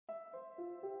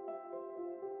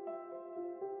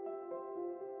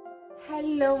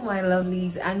Hello my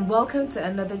lovelies, and welcome to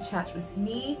another chat with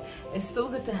me. It's so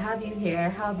good to have you here.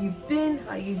 How have you been?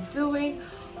 How are you doing?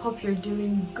 Hope you're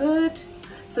doing good.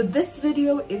 So this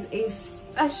video is a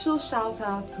special shout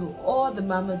out to all the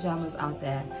mama jammers out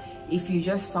there. If you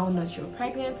just found out you're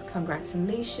pregnant,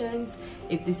 congratulations.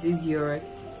 If this is your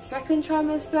second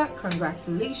trimester,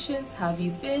 congratulations. How have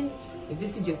you been? If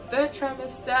this is your third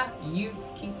trimester, you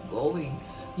keep going.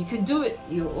 You can do it,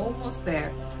 you're almost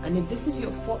there. And if this is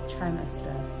your fourth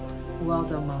trimester, well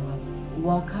done mama.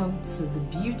 Welcome to the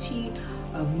beauty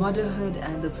of motherhood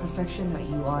and the perfection that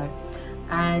you are.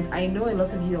 And I know a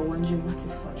lot of you are wondering what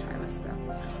is fourth trimester,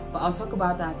 but I'll talk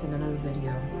about that in another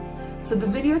video. So the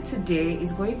video today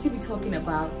is going to be talking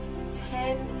about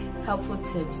 10 helpful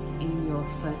tips in your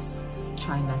first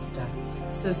trimester.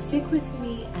 So stick with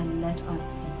me and let us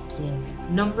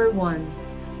begin. Number 1,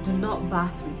 do not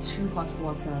bath with too hot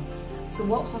water. So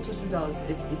what hot water does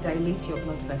is it dilates your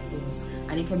blood vessels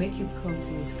and it can make you prone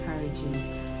to miscarriages.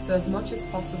 So as much as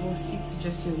possible, stick to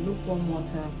just your lukewarm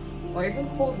water or even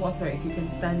cold water if you can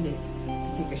stand it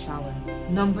to take a shower.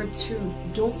 Number 2,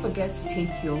 don't forget to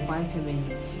take your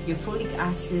vitamins, your folic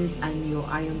acid and your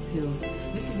iron pills.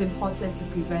 This is important to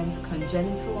prevent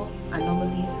congenital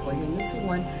anomalies for your little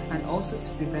one and also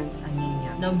to prevent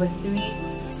anemia. Number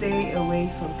 3, stay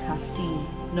away from caffeine.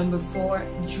 Number 4,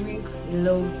 drink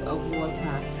loads of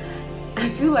water. I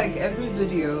feel like every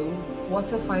video,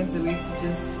 water finds a way to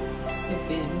just sip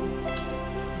in.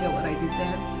 Get what I did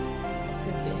there?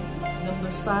 Sip in.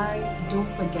 Number 5, don't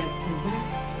forget to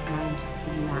rest and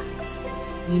relax.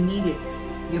 You need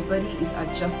it. Your body is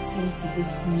adjusting to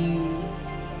this new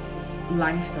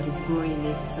life that is growing in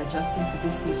it. It's adjusting to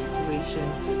this new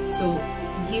situation. So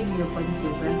give your body the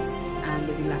rest and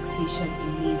the relaxation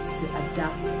it needs to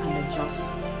adapt and adjust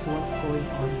to what's going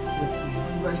on with you.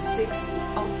 Number 6,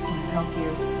 opt for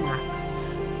healthier snacks.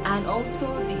 And also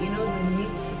the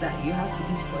myth that you have to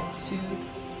eat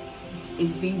for 2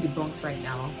 is being debunked right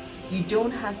now. You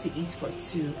don't have to eat for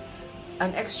 2.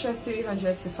 An extra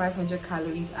 300 to 500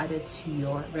 calories added to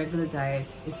your regular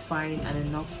diet is fine and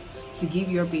enough to give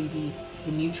your baby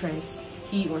the nutrients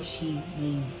he or she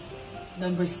needs.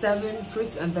 Number 7,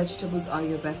 fruits and vegetables are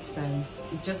your best friends.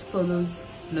 It just follows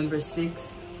number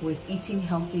 6 with eating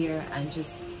healthier, and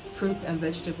just fruits and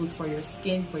vegetables for your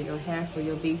skin, for your hair, for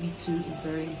your baby too is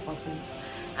very important.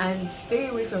 And stay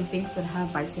away from things that have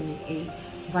vitamin A.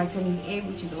 Vitamin A,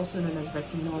 which is also known as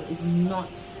retinol, is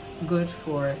not good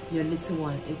for your little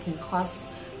one. It can cause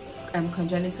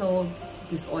congenital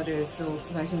disorders, so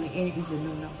vitamin A is a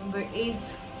no-no. Number 8,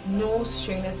 no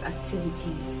strenuous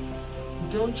activities.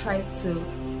 Don't try to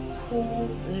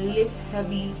lift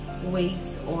heavy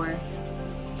weights or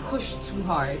push too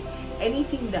hard.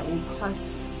 Anything that will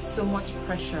cause so much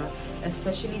pressure,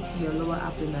 especially to your lower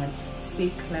abdomen, stay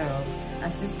clear of,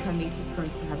 as this can make you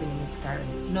prone to having a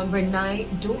miscarriage. Number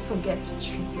 9, don't forget to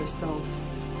treat yourself.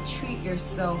 Treat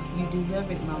yourself. You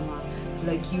deserve it, mama.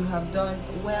 Like you have done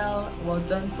well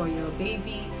done for your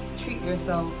baby. Treat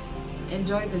yourself.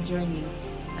 Enjoy the journey,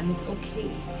 and it's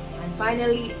okay. And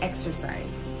finally,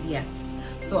 exercise. Yes.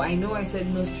 So I know I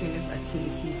said no strenuous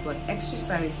activities, but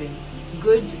exercising,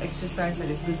 good exercise that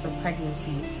is good for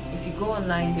pregnancy. If you go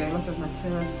online, there are lots of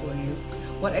materials for you.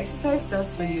 What exercise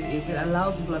does for you is it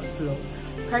allows blood flow.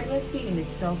 Pregnancy in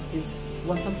itself is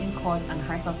something called an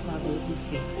hypercoagulable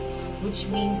state, which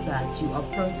means that you are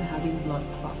prone to having blood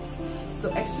clots. So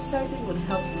exercising would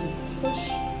help to push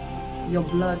your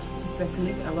blood to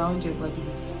circulate around your body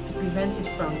to prevent it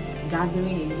from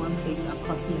gathering in one place and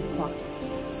causing a clot.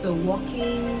 So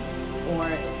walking or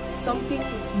something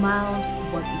mild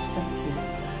but effective.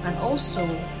 And also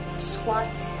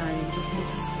squats and just little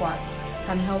squats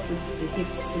can help with the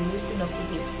hips, to loosen up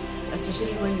the hips,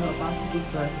 especially when you're about to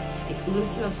give birth. It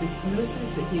loosens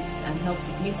the hips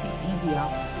and makes it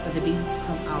easier for the baby to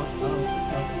come out of the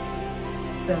pelvis.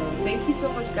 So thank you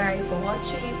so much guys for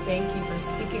watching. Thank you for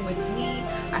sticking with me.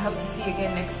 I hope to see you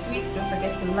again next week. Don't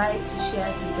forget to like, to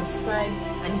share, to subscribe.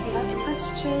 And if you have any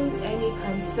questions, any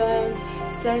concerns,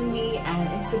 send me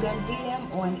an Instagram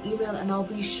DM or an email and I'll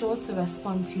be sure to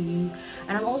respond to you.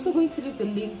 And I'm also going to leave the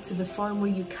link to the forum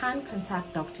where you can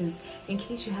contact doctors in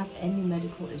case you have any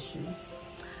medical issues.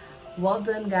 Well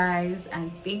done guys,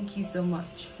 and thank you so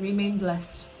much. Remain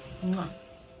blessed. Mwah.